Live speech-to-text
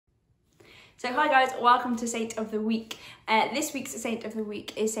So hi guys, welcome to Saint of the Week. This week's Saint of the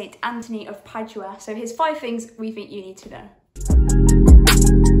Week is Saint Antony of Padua. So here's 5 things we think you need to know.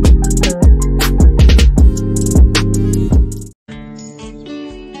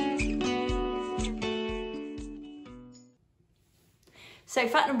 So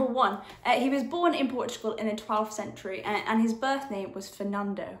fact number 1, he was born in Portugal in the 12th century and his birth name was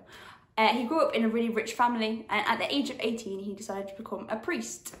Fernando. He grew up in a really rich family and at the age of 18 he decided to become a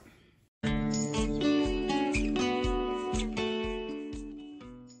priest.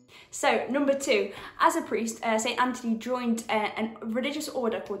 So, number 2, as a priest, St. Antony joined a religious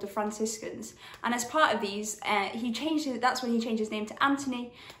order called the Franciscans, and as part of these, that's when he changed his name to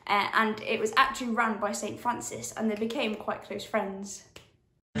Antony, and it was actually run by St. Francis, and they became quite close friends.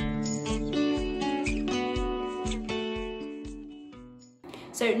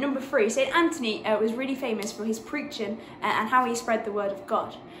 So number 3, St. Antony was really famous for his preaching and how he spread the word of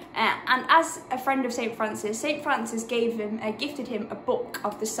God. And as a friend of St. Francis gifted him a book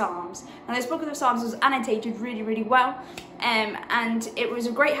of the Psalms. And this book of the Psalms was annotated really well, and it was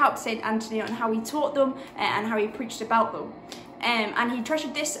a great help to St. Antony on how he taught them and how he preached about them. And he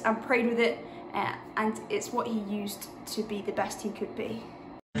treasured this and prayed with it, and it's what he used to be the best he could be.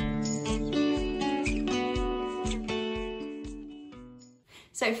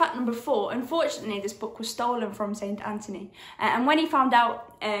 So fact number 4, unfortunately this book was stolen from St. Antony, and when he found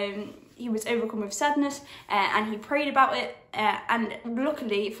out he was overcome with sadness and he prayed about it, and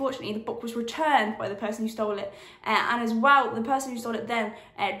fortunately the book was returned by the person who stole it, and as well the person who stole it then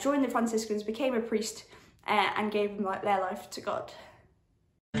joined the Franciscans, became a priest and gave them their life to God.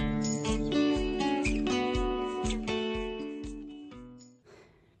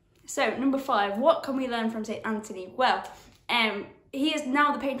 So number 5, what can we learn from St. Antony? Well, he is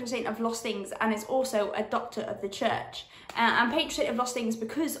now the patron saint of lost things and is also a doctor of the church. And patron saint of lost things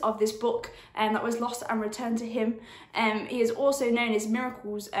because of this book that was lost and returned to him. He is also known as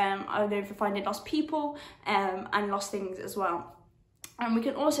miracles, are known for finding lost people and lost things as well. And we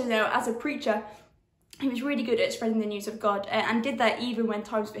can also know, as a preacher, he was really good at spreading the news of God and did that even when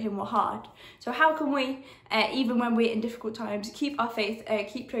times for him were hard. So how can we, even when we're in difficult times, keep our faith,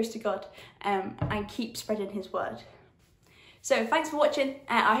 keep close to God and keep spreading his word? So thanks for watching.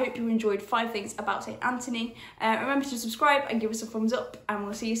 I hope you enjoyed 5 things about St. Antony. Remember to subscribe and give us a thumbs up, and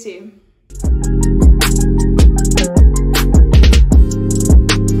we'll see you soon.